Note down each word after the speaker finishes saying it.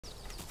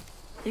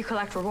You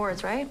collect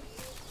rewards, right?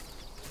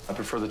 I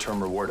prefer the term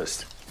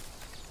rewardist.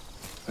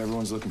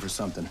 Everyone's looking for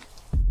something.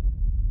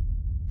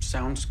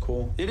 Sounds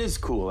cool. It is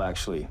cool,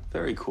 actually.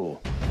 Very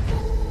cool.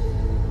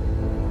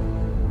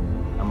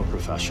 I'm a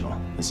professional.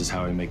 This is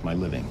how I make my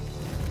living.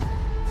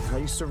 How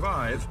you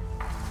survive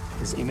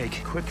is you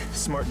make quick,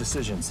 smart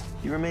decisions.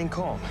 You remain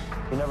calm.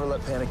 You never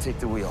let panic take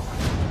the wheel.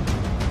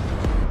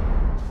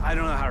 I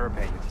don't know how to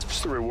repay you.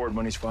 Just the reward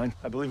money's fine.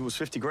 I believe it was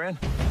 50 grand.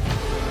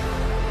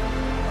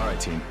 All right,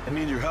 team. I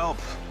need your help.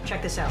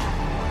 Check this out.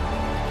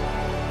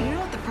 You know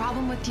what the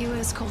problem with you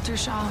is, Coulter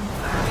Shaw?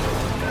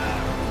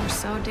 You're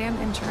so damn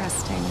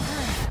interesting.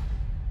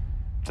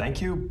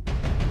 Thank you.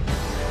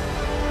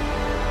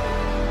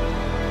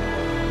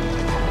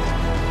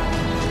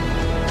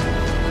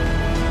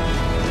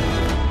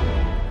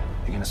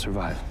 You're gonna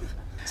survive.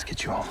 Let's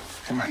get you home.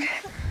 Come on.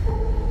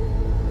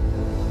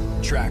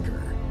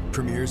 Tracker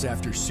premieres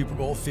after Super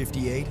Bowl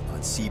 58 on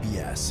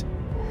CBS.